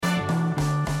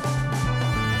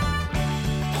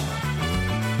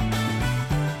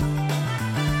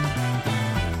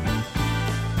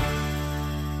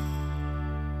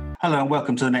Hello and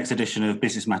welcome to the next edition of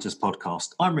Business Matters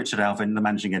podcast. I'm Richard Alvin, the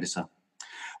Managing Editor.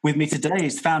 With me today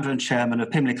is Founder and Chairman of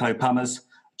Pimlico Plumbers,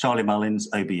 Charlie Mullins,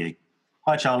 OBE.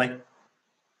 Hi, Charlie.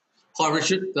 Hi,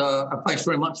 Richard. Thanks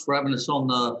very much for having us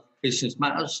on Business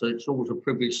Matters. It's always a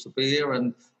privilege to be here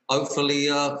and hopefully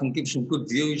can give some good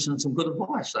views and some good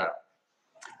advice out.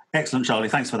 Excellent, Charlie.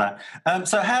 Thanks for that.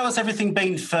 So how has everything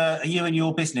been for you and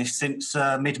your business since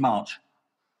mid-March?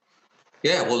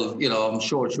 Yeah, well, I'm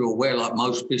sure as you're aware, like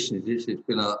most businesses, it's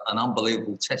been an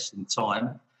unbelievable testing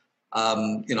time.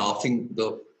 I think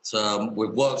that we've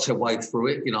worked our way through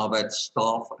it. I've had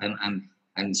staff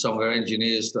and some of our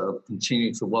engineers that have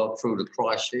continued to work through the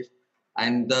crisis.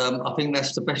 And I think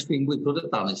that's the best thing we could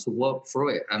have done, is to work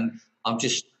through it. And I'm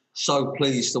just so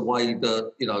pleased the way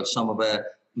that, some of our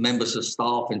members of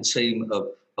staff and team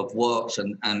have worked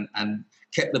and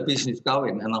kept the business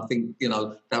going. And I think,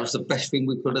 that was the best thing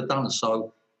we could have done.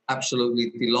 So absolutely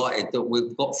delighted that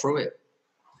we've got through it.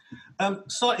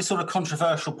 Slightly sort of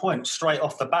controversial point straight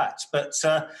off the bat, but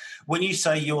when you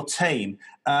say your team,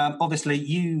 obviously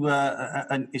you,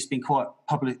 and it's been quite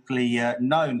publicly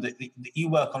known that you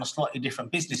work on a slightly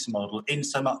different business model, in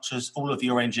so much as all of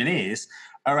your engineers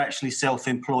are actually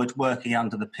self-employed working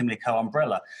under the Pimlico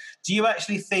umbrella. Do you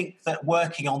actually think that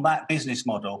working on that business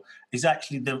model is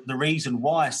actually the reason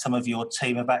why some of your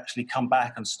team have actually come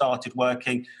back and started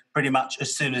working pretty much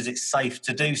as soon as it's safe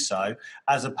to do so,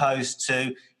 as opposed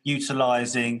to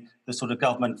utilising the sort of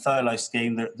government furlough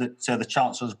scheme that the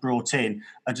Chancellor's brought in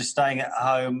and just staying at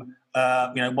home,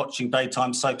 watching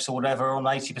daytime soaps or whatever on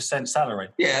 80% salary?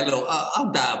 Yeah, look,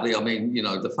 undoubtedly,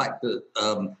 the fact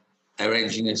that our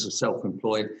engineers are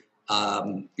self-employed,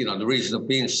 the reason of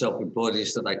being self-employed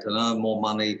is that they can earn more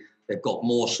money, they've got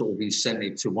more sort of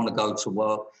incentive to want to go to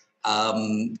work,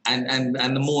 and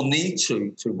the more need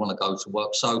to want to go to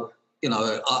work. So,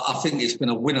 I think it's been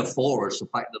a winner for us, the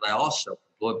fact that they are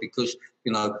self-employed, because,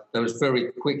 they was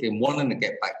very quick in wanting to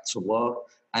get back to work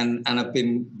and have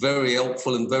been very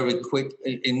helpful and very quick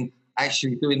in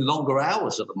actually doing longer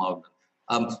hours at the moment.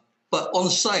 But on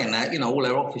saying that, all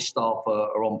our office staff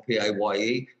are on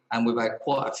PAYE, and we've had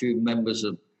quite a few members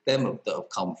of them that have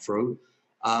come through.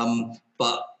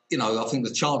 But, I think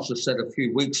the Chancellor said a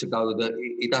few weeks ago that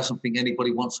he doesn't think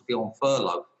anybody wants to be on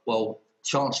furlough. Well,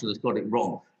 Chancellor's got it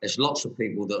wrong. There's lots of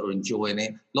people that are enjoying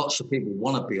it. Lots of people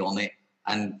want to be on it,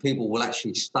 and people will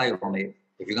actually stay on it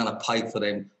if you're going to pay for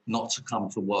them not to come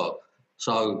to work.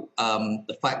 So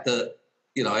the fact that,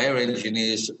 our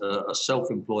engineers are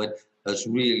self-employed has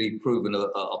really proven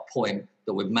a point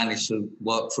that we've managed to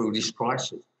work through this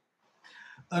crisis.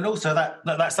 And also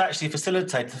that's actually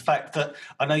facilitated the fact that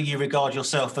I know you regard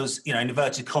yourself as, in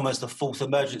inverted commas, the fourth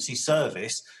emergency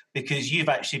service, because you've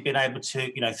actually been able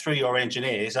to, through your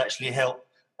engineers, actually help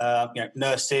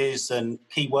nurses and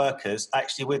key workers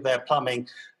actually with their plumbing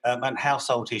and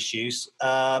household issues,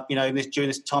 during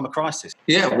this time of crisis.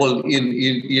 Yeah, well,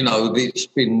 it's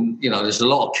been, there's a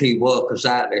lot of key workers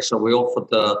out there, so we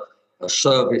offered a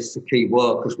service to key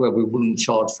workers where we wouldn't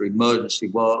charge for emergency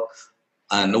work,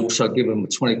 and also give them a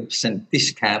 20%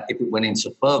 discount if it went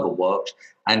into further works.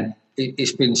 And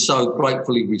it's been so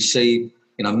gratefully received.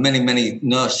 Many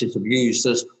nurses have used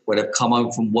us where they've come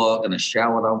home from work and a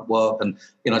shower don't work. And,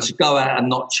 to go out and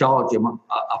not charge them,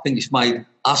 I think it's made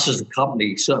us as a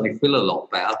company certainly feel a lot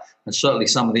better. And certainly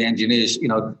some of the engineers,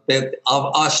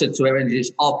 I said to our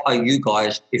engineers, I'll pay you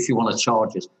guys if you want to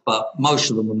charge us. But most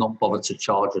of them will not bother to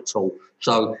charge at all.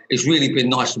 So it's really been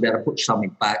nice to be able to put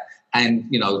something back and,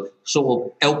 sort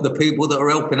of help the people that are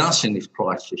helping us in this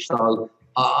crisis. So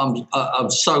I'm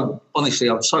so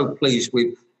pleased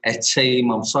with our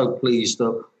team. I'm so pleased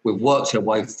that we've worked our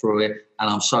way through it, and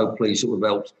I'm so pleased that we've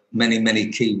helped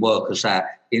many key workers out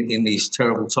in these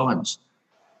terrible times.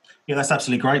 Yeah, that's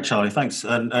absolutely great, Charlie. Thanks.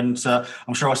 And I'm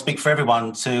sure I speak for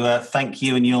everyone to thank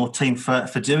you and your team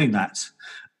for doing that.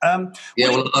 As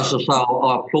I say,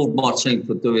 I applaud my team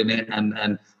for doing it,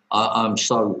 and I'm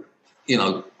so,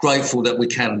 grateful that we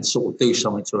can sort of do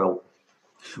something to help.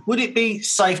 Would it be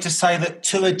safe to say that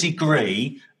to a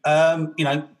degree,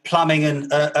 plumbing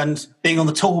and being on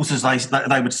the tools, as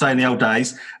they would say in the old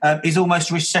days, is almost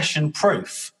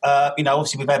recession-proof?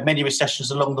 Obviously we've had many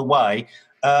recessions along the way.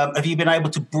 Have you been able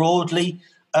to broadly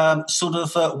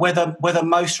weather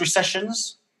most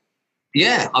recessions?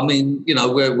 Yeah,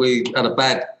 we had a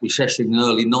bad recession in the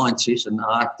early 90s, and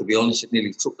I have to be honest, it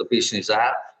nearly took the business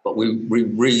out, but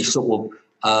we sort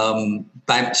of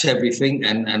banked everything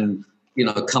and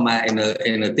come out in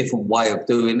a different way of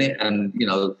doing it. And,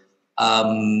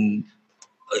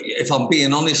 if I'm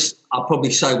being honest, I'll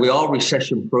probably say we are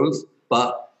recession-proof,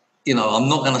 but, I'm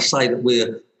not going to say that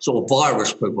we're sort of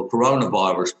virus-proof or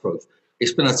coronavirus-proof.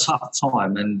 it's been a tough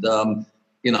time. And,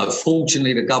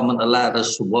 fortunately, the government allowed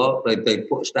us to work. They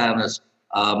put us down as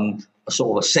a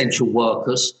sort of essential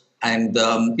workers. And,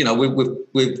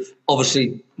 we've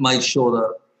obviously made sure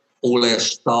that all our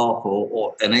staff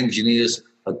and engineers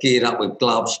are geared up with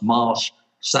gloves, masks,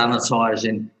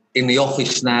 sanitising. In the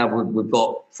office now,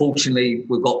 fortunately,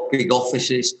 we've got big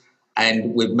offices,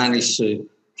 and we've managed to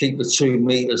keep the 2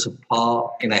 metres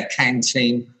apart in our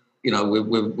canteen. We've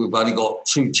only got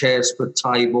 2 chairs per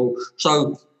table.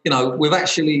 So, we've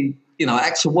actually,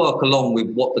 had to work along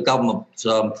with what the government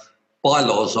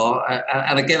bylaws are.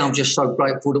 And again, I'm just so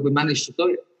grateful that we managed to do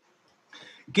it.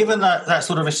 Given that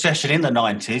sort of recession in the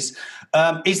 90s,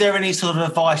 is there any sort of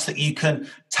advice that you can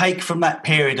take from that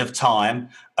period of time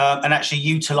and actually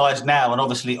utilise now, and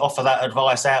obviously offer that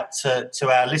advice out to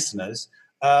our listeners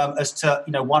as to,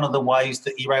 one of the ways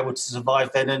that you're able to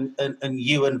survive then and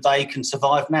you and they can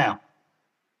survive now?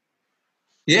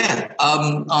 Yeah,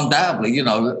 undoubtedly,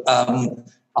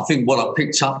 I think what I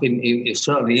picked up in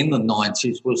certainly in the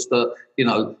 90s was that,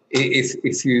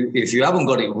 if you haven't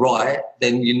got it right,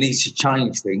 then you need to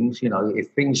change things. If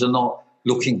things are not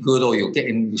looking good, or you're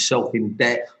getting yourself in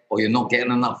debt, or you're not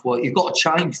getting enough work, you've got to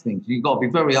change things. You've got to be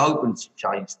very open to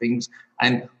change things.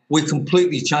 And we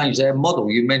completely changed our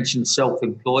model. You mentioned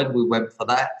self-employed. We went for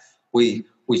that. We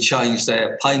changed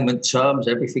our payment terms.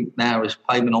 Everything now is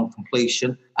payment on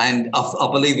completion. And I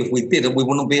believe if we did it, we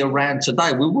wouldn't be around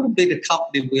today. We wouldn't be the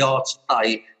company we are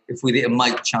today if we didn't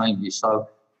make changes. So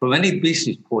from any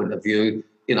business point of view,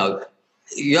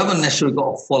 you haven't necessarily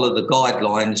got to follow the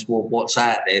guidelines for what's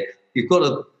out there. You've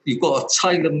got to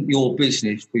tailor your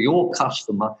business for your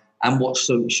customer and what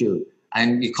suits you.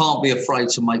 And you can't be afraid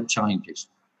to make changes.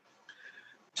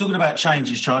 Talking about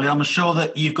changes, Charlie, I'm sure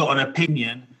that you've got an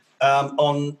opinion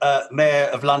on Mayor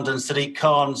of London, Sadiq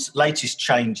Khan's latest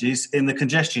changes in the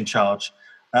congestion charge.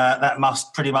 That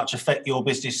must pretty much affect your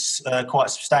business quite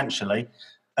substantially.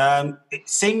 It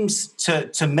seems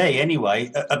to me,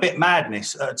 anyway, a bit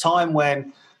madness at a time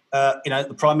when,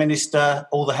 the Prime Minister,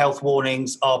 all the health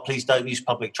warnings are please don't use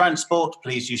public transport,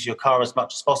 please use your car as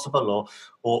much as possible,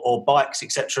 or bikes,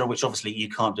 etc., which obviously you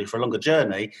can't do for a longer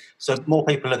journey. So more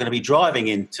people are going to be driving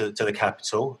into the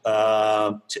capital,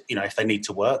 if they need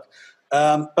to work.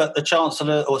 But the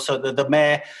Chancellor, also the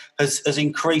Mayor, has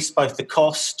increased both the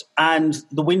cost and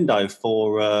the window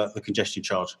for the congestion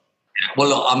charge.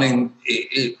 Well, I mean,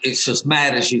 it's as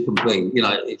mad as you can be.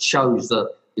 It shows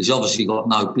that he's obviously got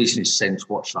no business sense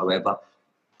whatsoever.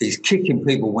 He's kicking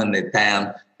people when they're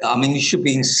down. I mean, you should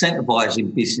be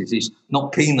incentivising businesses,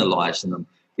 not penalising them.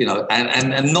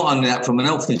 And not only that, from an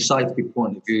health and safety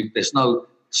point of view, there's no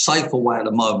safer way at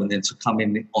the moment than to come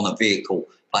in on a vehicle.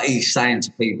 But he's saying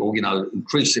to people,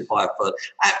 increase it by a third.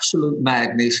 Absolute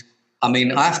madness. I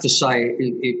mean, I have to say,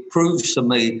 it proves to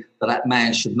me that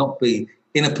man should not be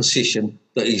in a position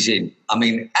that he's in. I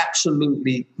mean,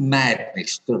 absolutely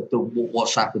madness,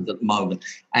 what's happened at the moment.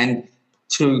 And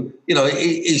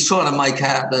he's trying to make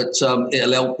out that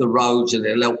it'll help the roads and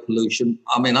it'll help pollution.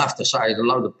 I mean, I have to say, it's a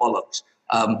load of bollocks.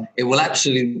 It will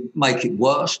actually make it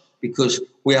worse because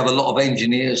we have a lot of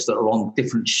engineers that are on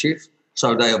different shifts,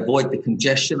 so they avoid the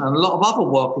congestion, and a lot of other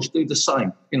workers do the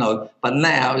same, But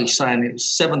now he's saying it's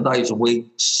 7 days a week,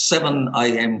 7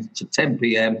 a.m. to 10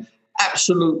 p.m.,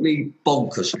 absolutely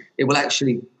bonkers. It will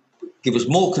actually give us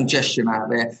more congestion out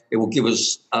there. It will give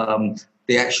us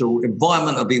the actual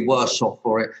environment will be worse off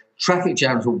for it. Traffic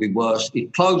jams will be worse. He's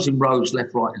closing roads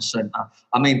left, right and centre.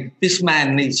 I mean, this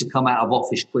man needs to come out of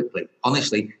office quickly.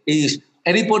 Honestly,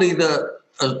 anybody that,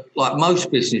 like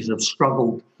most businesses, have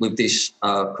struggled with this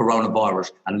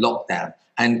coronavirus and lockdown.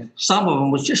 And some of them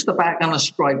was just about going to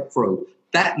scrape through.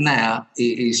 That now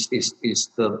is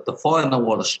the final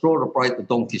or the straw to break the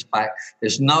donkey's back.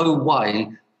 There's no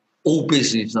way all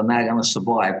businesses are now going to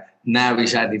survive. Now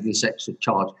he's added this extra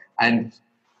charge. And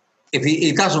if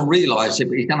he doesn't realise it,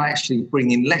 but he's going to actually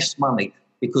bring in less money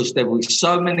because there will be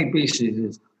so many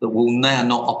businesses that will now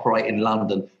not operate in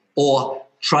London, or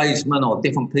tradesmen or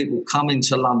different people come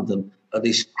into London at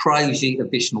this crazy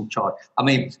additional charge. I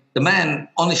mean, the man,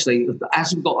 honestly,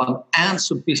 hasn't got an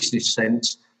ounce of business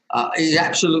sense. He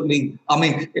absolutely, I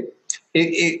mean,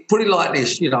 put it like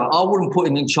this, I wouldn't put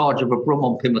him in charge of a broom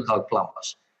on Pimlico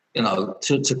Plumbers,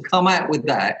 to come out with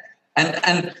that.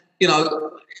 And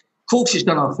of course it's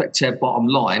going to affect our bottom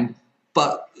line,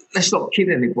 but let's not kid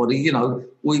anybody,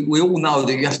 we all know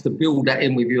that you have to build that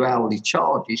in with your hourly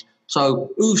charges.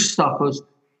 So who suffers?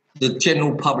 The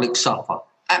general public suffer.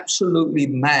 Absolutely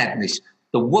madness.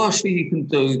 The worst thing you can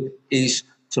do is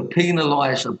to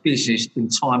penalise a business in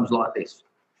times like this.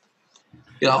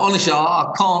 Honestly,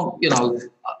 I can't,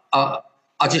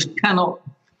 I just cannot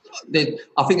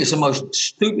I think it's the most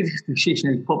stupidest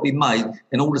decision he's probably made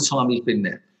in all the time he's been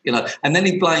there. And then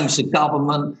he blames the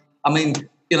government. I mean,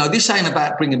 this ain't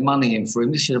about bringing money in for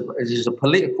him. This is a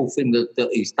political thing that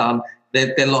he's done.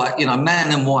 They're like,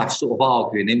 man and wife sort of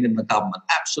arguing, him and the government.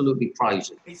 Absolutely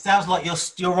crazy. It sounds like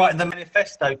you're writing the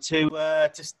manifesto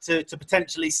to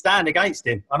potentially stand against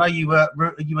him. I know you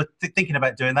were thinking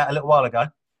about doing that a little while ago.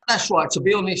 That's right. To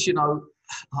be honest,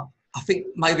 I think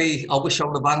maybe I wish I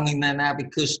would have hung in there now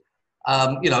because,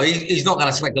 he's not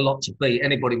going to take a lot to beat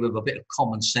anybody with a bit of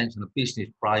common sense and a business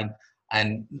brain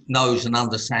and knows and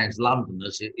understands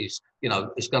Londoners is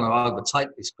going to overtake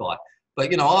this guy.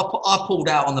 But, I pulled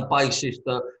out on the basis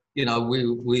that,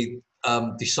 we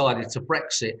decided to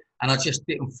Brexit, and I just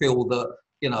didn't feel that,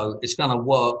 it's going to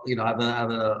work, having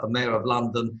a mayor of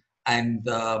London and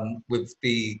with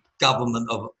the government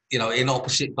of, in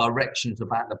opposite directions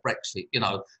about the Brexit,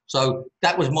 So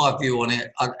that was my view on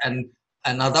it.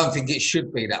 And I don't think it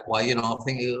should be that way. I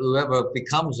think whoever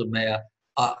becomes a mayor,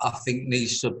 I think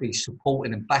needs to be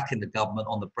supporting and backing the government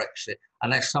on the Brexit.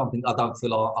 And that's something I don't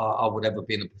feel I would ever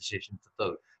be in a position to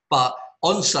do. But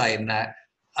on saying that,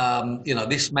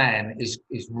 this man is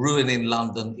ruining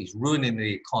London, he's ruining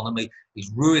the economy,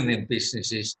 he's ruining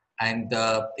businesses, and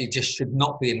he just should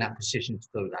not be in that position to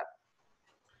do that.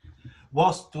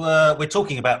 Whilst we're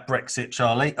talking about Brexit,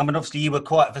 Charlie, I mean, obviously you were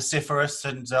quite vociferous,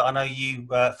 and I know you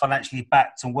financially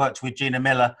backed and worked with Gina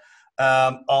Miller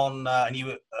on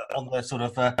the sort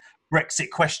of Brexit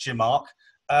question mark.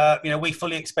 We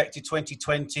fully expected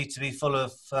 2020 to be full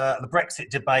of the Brexit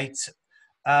debate.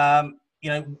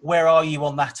 Where are you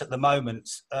on that at the moment?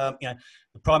 The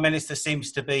Prime Minister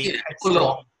seems to be...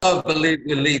 Well, I don't believe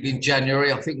we'll leave in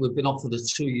January. I think we've been offered a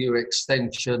 2-year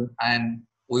extension, and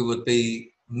we would be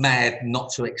mad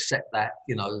not to accept that.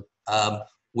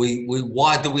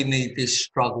 Why do we need this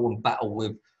struggle and battle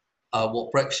with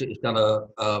what Brexit is going to,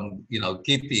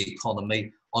 give the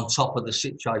economy on top of the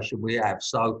situation we have?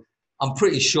 So I'm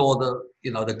pretty sure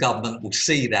that the government will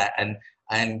see that,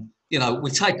 and we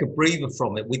take a breather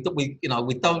from it. We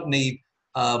don't need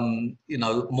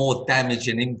more damage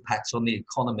and impacts on the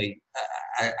economy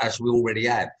as we already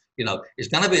have. It's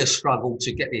going to be a struggle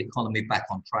to get the economy back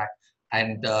on track.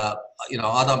 And,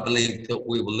 I don't believe that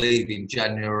we will leave in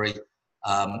January.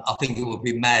 I think it would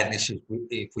be madness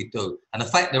if we do. And the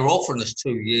fact they're offering us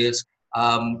 2 years,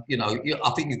 I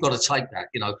think you've got to take that.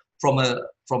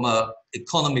 From a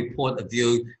economy point of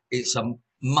view, it's a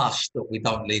must that we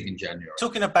don't leave in January.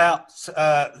 Talking about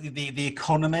the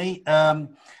economy,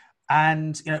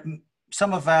 and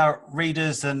some of our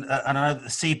readers and I know that the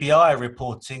CBI are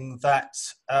reporting that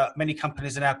many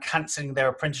companies are now cancelling their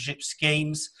apprenticeship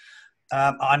schemes.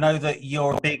 I know that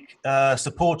you're a big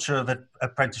supporter of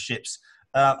apprenticeships.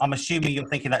 I'm assuming you're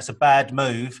thinking that's a bad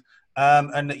move,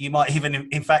 and that you might even,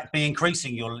 in fact, be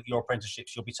increasing your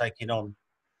apprenticeships you'll be taking on.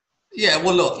 Yeah,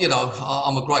 well, look,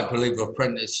 I'm a great believer of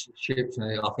apprenticeships,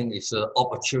 and I think it's an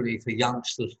opportunity for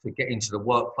youngsters to get into the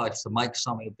workplace, to make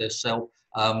something of themselves.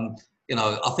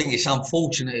 I think it's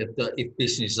unfortunate if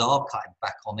businesses are cutting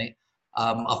back on it.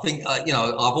 I think,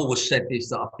 I've always said this,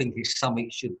 that I think it's something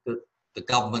that the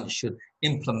government should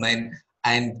implement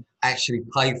and actually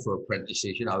pay for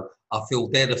apprentices. I feel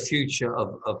they're the future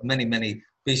of many, many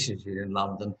businesses in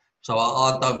London. So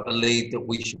I don't believe that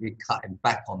we should be cutting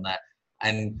back on that.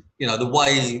 And, the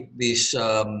way this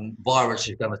virus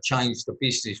is going to change the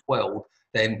business world,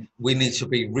 then we need to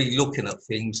be re-looking at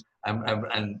things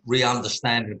and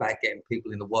re-understanding about getting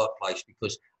people in the workplace,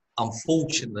 because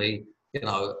unfortunately,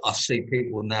 I see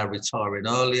people now retiring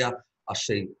earlier. I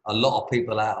see a lot of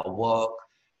people out of work,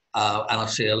 and I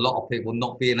see a lot of people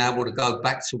not being able to go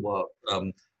back to work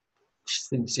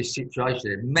since this situation.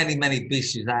 There are many, many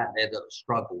businesses out there that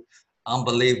struggle.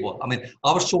 Unbelievable. I mean,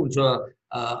 I was talking to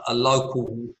a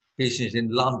local business in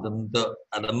London that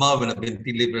at the moment have been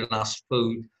delivering us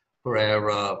food for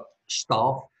our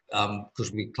staff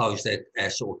because we closed their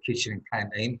sort of kitchen and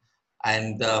canteen.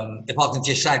 And if I can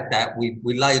just add that, we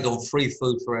laid on free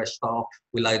food for our staff,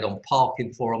 we laid on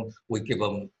parking for them, we give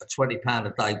them a £20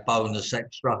 a day bonus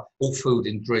extra, all food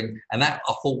and drink. And that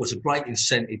I thought was a great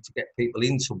incentive to get people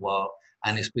into work,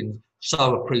 and it's been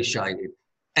so appreciated.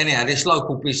 Anyhow, this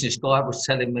local business guy was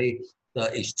telling me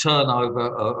that his turnover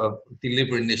of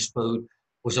delivering this food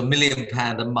was £1 million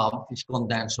a month. It's gone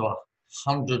down to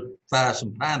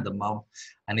 £100,000 a month.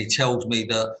 And he tells me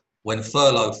that when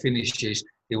furlough finishes,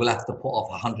 he will have to put off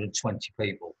 120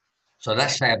 people. So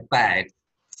that's how bad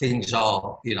things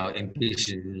are, in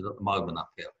businesses at the moment up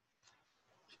here.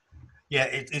 Yeah,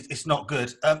 it's not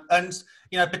good. And,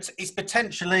 but it's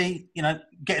potentially,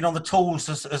 getting on the tools,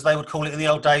 as they would call it in the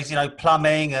old days,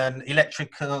 plumbing and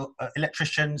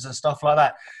electricians and stuff like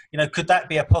that. Could that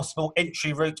be a possible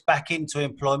entry route back into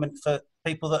employment for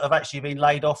people that have actually been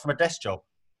laid off from a desk job?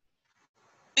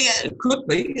 Yeah, it could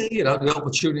be. The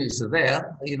opportunities are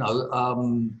there.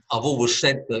 I've always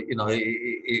said that,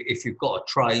 if you've got a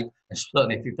trade, and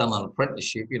certainly if you've done an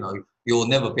apprenticeship, you'll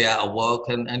never be out of work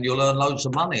and you'll earn loads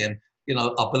of money. And,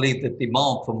 I believe the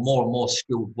demand for more and more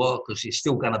skilled workers is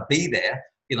still going to be there,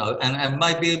 and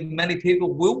maybe many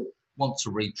people will want to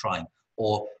retrain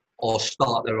or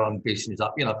start their own business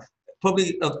up.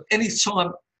 Probably any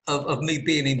time of me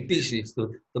being in business, the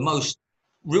most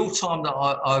real time that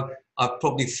I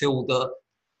probably feel that,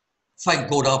 thank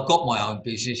God I've got my own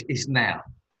business, is now.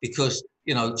 Because,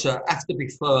 to have to be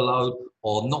furloughed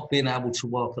or not being able to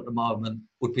work at the moment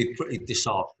would be pretty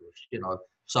disastrous,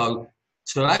 So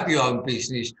to have your own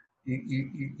business,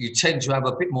 you tend to have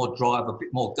a bit more drive, a bit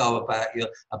more go about you,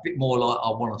 a bit more like, I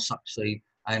want to succeed.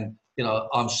 And,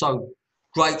 I'm so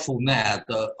grateful now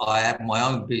that I have my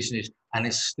own business and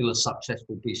it's still a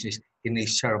successful business in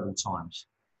these terrible times.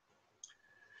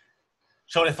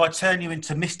 Sean, if I turn you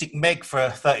into Mystic Meg for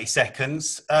 30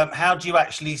 seconds, how do you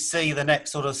actually see the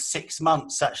next sort of 6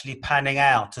 months actually panning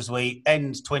out as we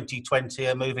end 2020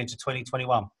 and move into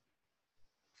 2021?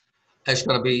 It's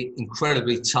going to be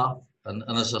incredibly tough. And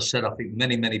as I said, I think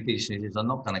many, many businesses are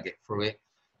not going to get through it.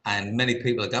 And many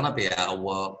people are going to be out of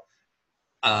work.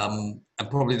 And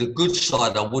probably the good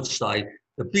side, I would say,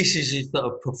 the businesses that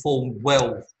have performed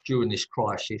well during this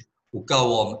crisis will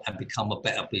go on and become a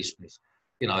better business.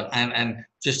 And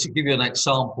just to give you an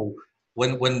example,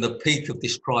 when the peak of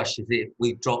this crisis hit,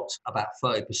 we dropped about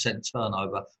 30%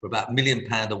 turnover, for about £1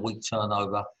 million a week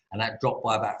turnover, and that dropped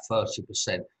by about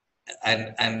 30%.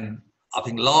 And I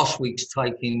think last week's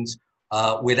takings,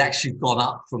 we'd actually gone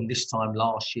up from this time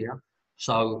last year.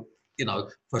 So,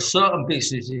 for certain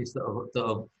businesses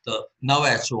that know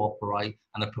how to operate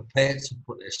and are prepared to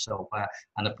put themselves out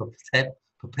and are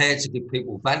prepared to give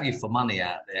people value for money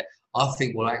out there, I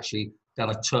think we're actually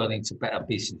going to turn into better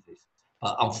businesses.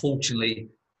 But unfortunately,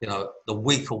 the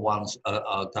weaker ones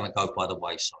are going to go by the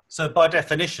wayside. So by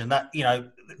definition, that,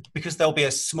 because there'll be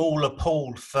a smaller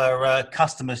pool for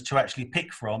customers to actually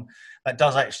pick from, that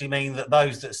does actually mean that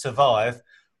those that survive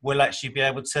will actually be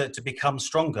able to become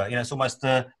stronger. It's almost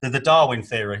the Darwin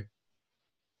theory.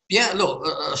 Yeah, look,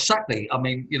 exactly. I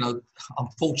mean,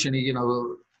 unfortunately,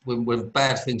 when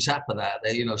bad things happen out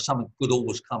there, something good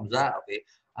always comes out of it.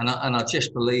 And I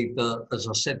just believe that, as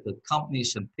I said, the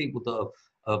companies and people that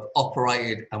have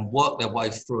operated and worked their way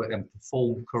through it and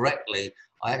performed correctly,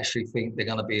 I actually think they're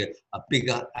going to be a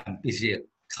bigger and busier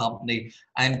company.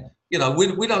 And,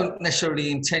 we don't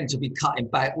necessarily intend to be cutting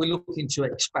back. We're looking to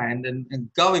expand and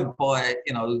going by,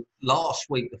 last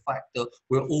week, the fact that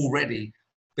we're already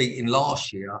beating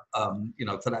last year,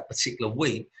 for that particular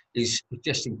week is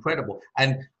just incredible.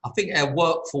 And I think our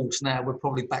workforce now, we're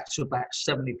probably back to about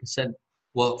 70%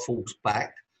 workforce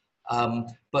back.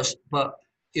 But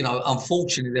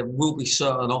unfortunately, there will be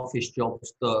certain office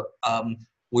jobs that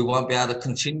we won't be able to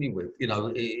continue with.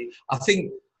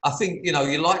 I think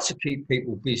you like to keep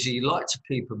people busy, you like to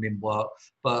keep them in work,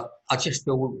 but I just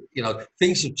feel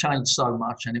things have changed so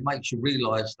much, and it makes you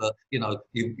realise that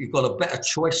you've got a better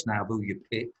choice now who you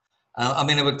pick.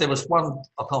 There was one,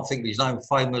 I can't think of his name,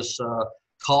 famous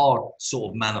car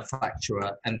sort of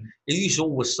manufacturer, and he used to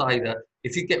always say that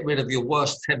if you get rid of your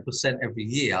worst 10% every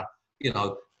year,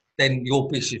 then your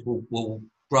business will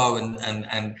grow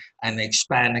and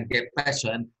expand and get better.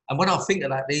 And when I think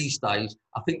of that these days,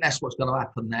 I think that's what's going to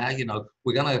happen now.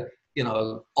 We're going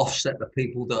to, offset the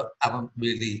people that haven't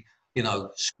really,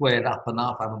 squared up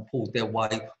enough, haven't pulled their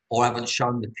weight, or haven't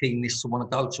shown the keenness to want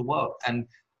to go to work. And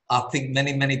I think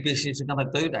many, many businesses are going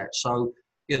to do that. So,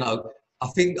 I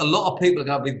think a lot of people are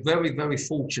going to be very, very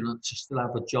fortunate to still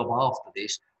have a job after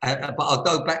this. But I'll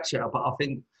go back to it. But I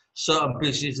think certain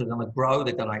businesses are going to grow,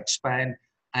 they're going to expand,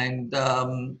 and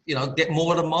get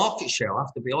more of the market share. I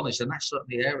have to be honest, and that's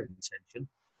certainly our intention.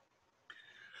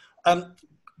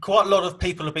 Quite a lot of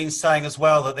people have been saying as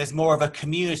well that there's more of a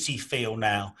community feel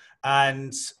now,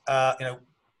 and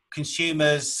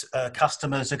consumers,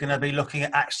 customers are going to be looking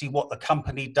at actually what the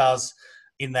company does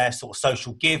in their sort of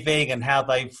social giving and how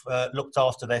they've looked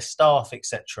after their staff,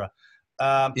 etc.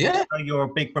 Yeah, so you're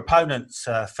a big proponent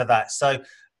for that. So,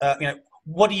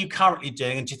 what are you currently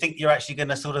doing, and do you think you're actually going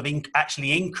to sort of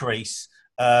actually increase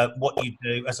what you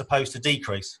do as opposed to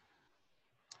decrease?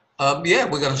 Yeah,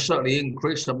 we're going to certainly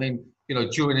increase. I mean,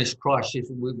 during this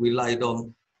crisis, we laid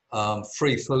on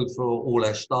free food for all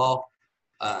our staff.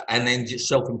 and then just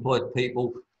self-employed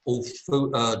people, all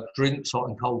food, drinks, hot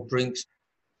and cold drinks.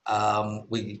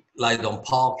 We laid on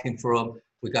parking for them.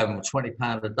 We gave them a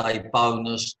 £20 a day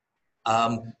bonus.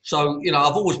 So, you know,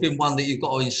 I've always been one that you've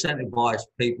got to incentivise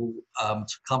people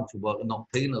to come to work and not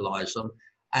penalise them.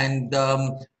 And,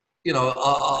 you know,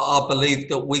 I believe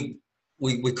that we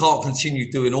can't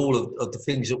continue doing all of the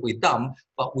things that we've done,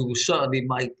 but we will certainly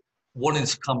make wanting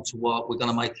to come to work. We're going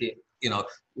to make it, you know,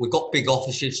 we've got big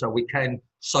offices so we can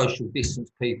social distance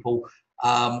people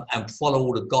and follow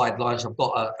all the guidelines. I've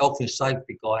got a health and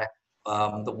safety guy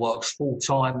that works full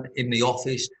time in the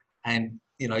office, and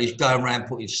you know he's going around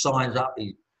putting signs up,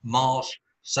 his mask,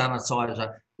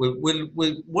 sanitizer. We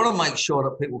want to make sure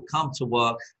that people come to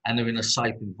work and they're in a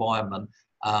safe environment.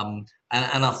 And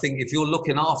I think if you're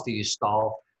looking after your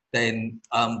staff, then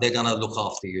they're going to look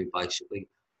after you, basically.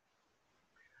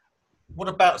 What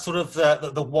about sort of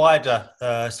the wider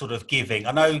sort of giving?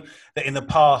 I know that in the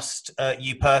past,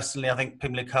 you personally, I think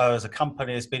Pimlico as a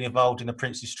company has been involved in the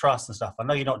Prince's Trust and stuff. I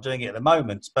know you're not doing it at the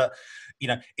moment, but you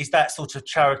know, is that sort of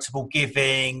charitable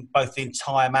giving, both in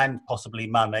time and possibly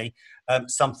money,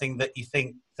 something that you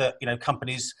think that you know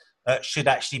companies should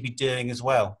actually be doing as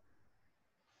well?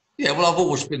 Yeah, well, I've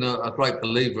always been a great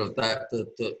believer of that,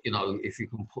 that, you know, if you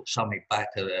can put something back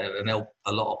and help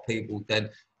a lot of people, then,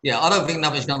 yeah, I don't think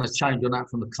nothing's going to change on that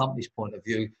from the company's point of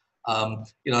view.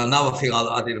 You know, another thing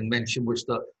I didn't mention was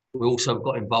that we also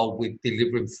got involved with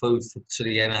delivering food to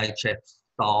the NHS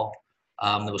staff.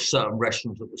 There were certain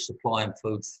restaurants that were supplying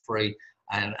food free,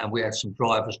 and we had some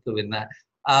drivers doing that.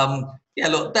 Yeah,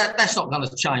 look, that's not going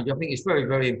to change. I think it's very,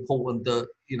 very important that,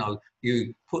 you know,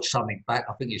 you put something back.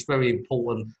 I think it's very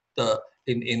important that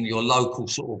in your local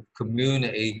sort of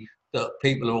community that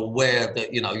people are aware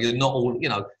that, you know, you're not all, you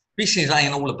know, business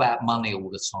ain't all about money all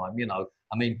the time, you know.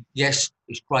 I mean, yes,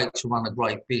 it's great to run a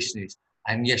great business,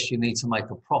 and yes, you need to make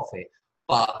a profit,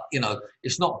 but, you know,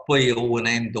 it's not be all and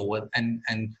end all. And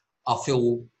I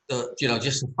feel that, you know,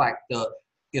 just the fact that,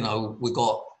 you know, we've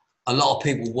got a lot of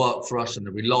people work for us and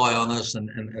they rely on us,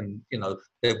 and you know,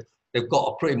 they've got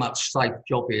a pretty much safe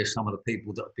job here, some of the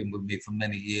people that have been with me for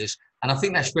many years. And I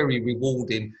think that's very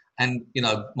rewarding. And, you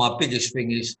know, my biggest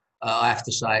thing is, I have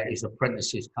to say, is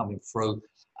apprentices coming through.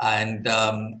 And,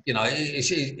 you know,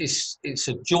 it's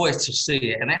a joy to see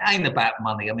it. And it ain't about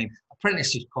money. I mean,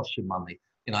 apprentices cost you money.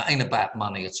 You know, it ain't about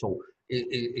money at all.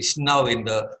 It's knowing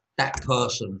that that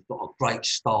person's got a great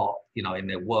start, you know, in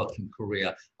their working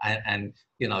career. And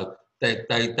you know,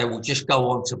 they will just go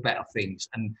on to better things.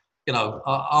 And, you know,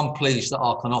 I'm pleased that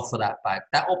I can offer that back.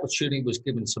 That opportunity was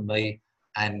given to me,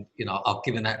 and, you know, I've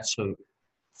given that to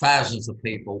thousands of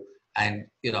people. And,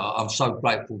 you know, I'm so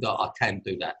grateful that I can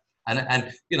do that.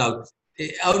 And you know,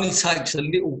 it only takes a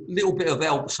little bit of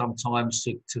help sometimes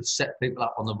to set people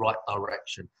up on the right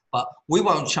direction. But we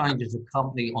won't change as a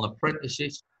company on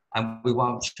apprentices, and we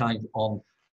won't change on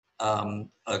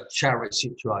a charity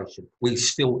situation. We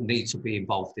still need to be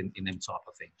involved in them type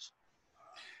of things.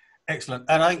 Excellent.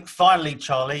 And I think finally,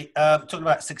 Charlie, talking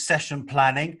about succession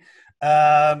planning,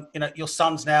 you know, your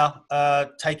son's now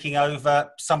taking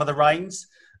over some of the reins.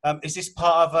 Is this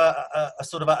part of a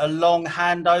sort of a long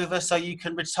handover so you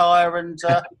can retire and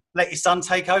let your son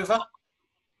take over?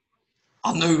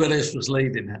 I knew where this was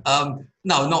leading. No,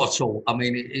 not at all. I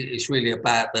mean, it's really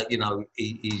about that, you know,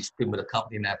 he's been with the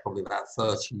company now probably about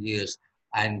 30 years.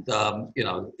 And, you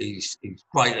know, he's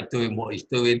great at doing what he's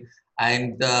doing.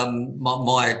 And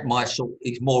my sort,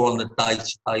 he's more on the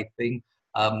day-to-day thing.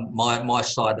 My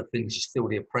side of things is still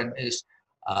the apprentice,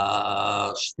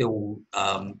 still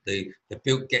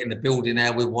getting the building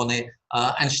how we want it,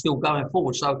 and still going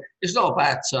forward. So it's not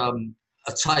about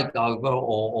a takeover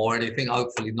or anything.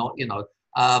 Hopefully not. You know,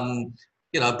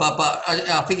 but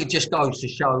I think it just goes to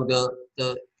show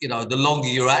that you know, the longer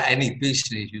you're at any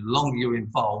business, the longer you're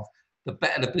involved, the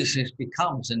better the business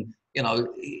becomes. And you know,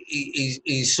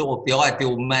 he's sort of the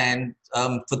ideal man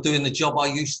for doing the job I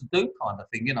used to do, kind of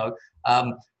thing. You know,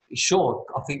 sure,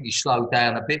 I think he slowed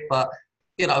down a bit, but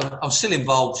you know, I'm still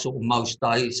involved sort of most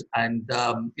days. And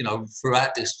you know,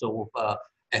 throughout this sort of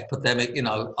epidemic, you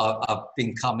know, I've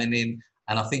been coming in,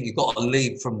 and I think you've got to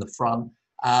lead from the front.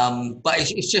 But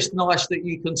it's just nice that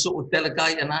you can sort of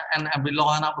delegate and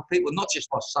rely on other people, not just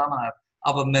my son. I have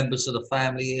other members of the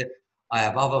family here. I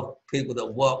have other people that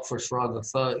work for us for over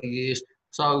 30 years.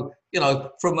 So, you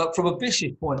know, from a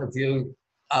business point of view,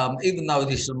 even though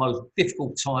this is the most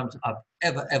difficult times I've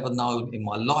ever known in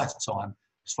my lifetime,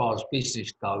 as far as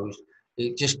business goes,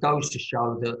 it just goes to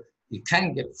show that you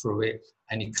can get through it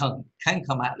and you can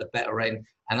come out the better end.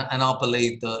 And I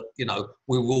believe that, you know,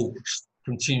 we will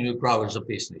continue to grow as a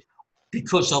business.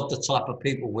 because of the type of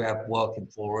people we have working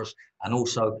for us, and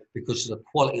also because of the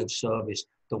quality of service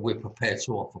that we're prepared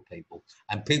to offer people.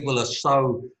 And people are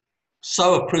so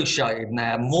appreciated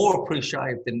now, more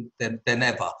appreciated than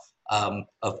ever,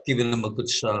 of giving them a good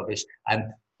service. And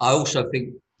I also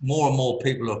think more and more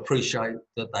people appreciate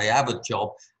that they have a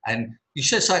job. And you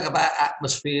said something about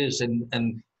atmospheres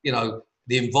and you know,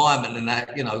 the environment and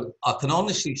that, you know, I can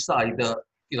honestly say that,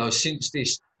 you know, since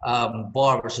this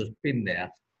virus has been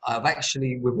there,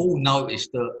 we've all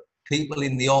noticed that people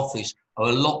in the office are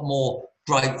a lot more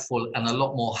grateful and a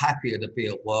lot more happier to be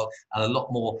at work, and a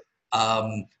lot more,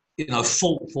 you know,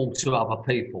 thoughtful to other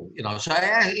people, you know. So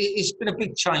it's been a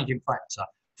big changing factor.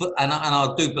 And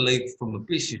I do believe from a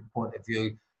business point of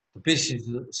view, the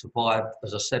businesses that survive,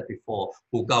 as I said before,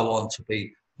 will go on to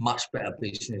be much better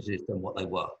businesses than what they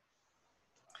were.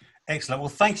 Excellent. Well,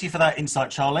 thank you for that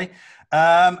insight, Charlie.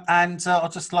 And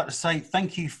I'd just like to say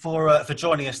thank you for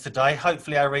joining us today.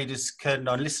 Hopefully our readers and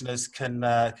listeners can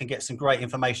get some great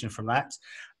information from that,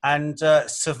 and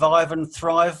survive and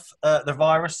thrive the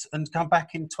virus and come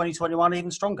back in 2021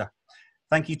 even stronger.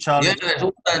 Thank you, Charlie. Yeah, it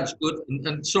all sounds good.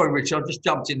 And sorry, Richard, I just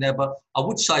jumped in there, but I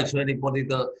would say to anybody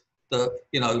that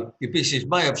you know, your business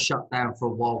may have shut down for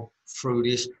a while through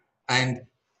this, and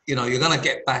you know, you're going to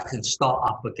get back and start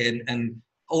up again. And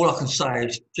all I can say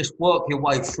is just work your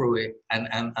way through it. And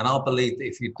I believe that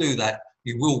if you do that,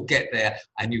 you will get there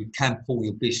and you can pull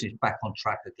your business back on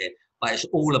track again. But it's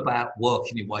all about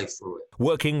working your way through it.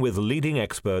 Working with leading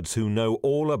experts who know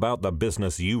all about the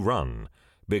business you run,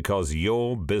 because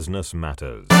your business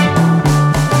matters.